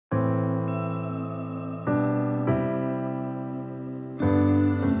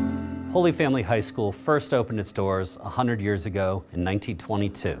Holy Family High School first opened its doors 100 years ago in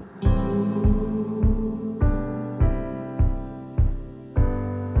 1922.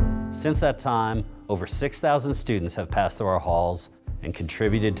 Since that time, over 6,000 students have passed through our halls and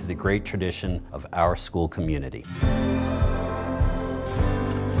contributed to the great tradition of our school community.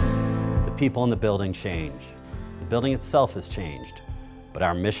 The people in the building change. The building itself has changed, but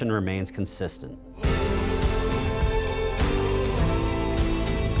our mission remains consistent.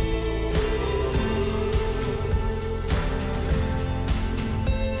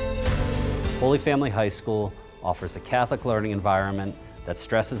 Holy Family High School offers a Catholic learning environment that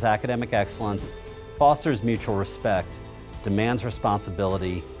stresses academic excellence, fosters mutual respect, demands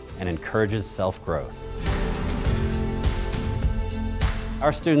responsibility, and encourages self-growth.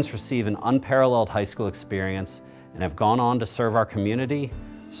 Our students receive an unparalleled high school experience and have gone on to serve our community,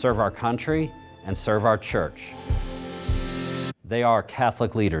 serve our country, and serve our church. They are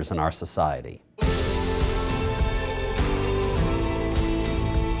Catholic leaders in our society.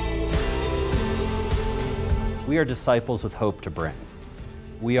 We are disciples with hope to bring.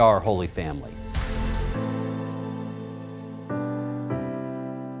 We are Holy Family.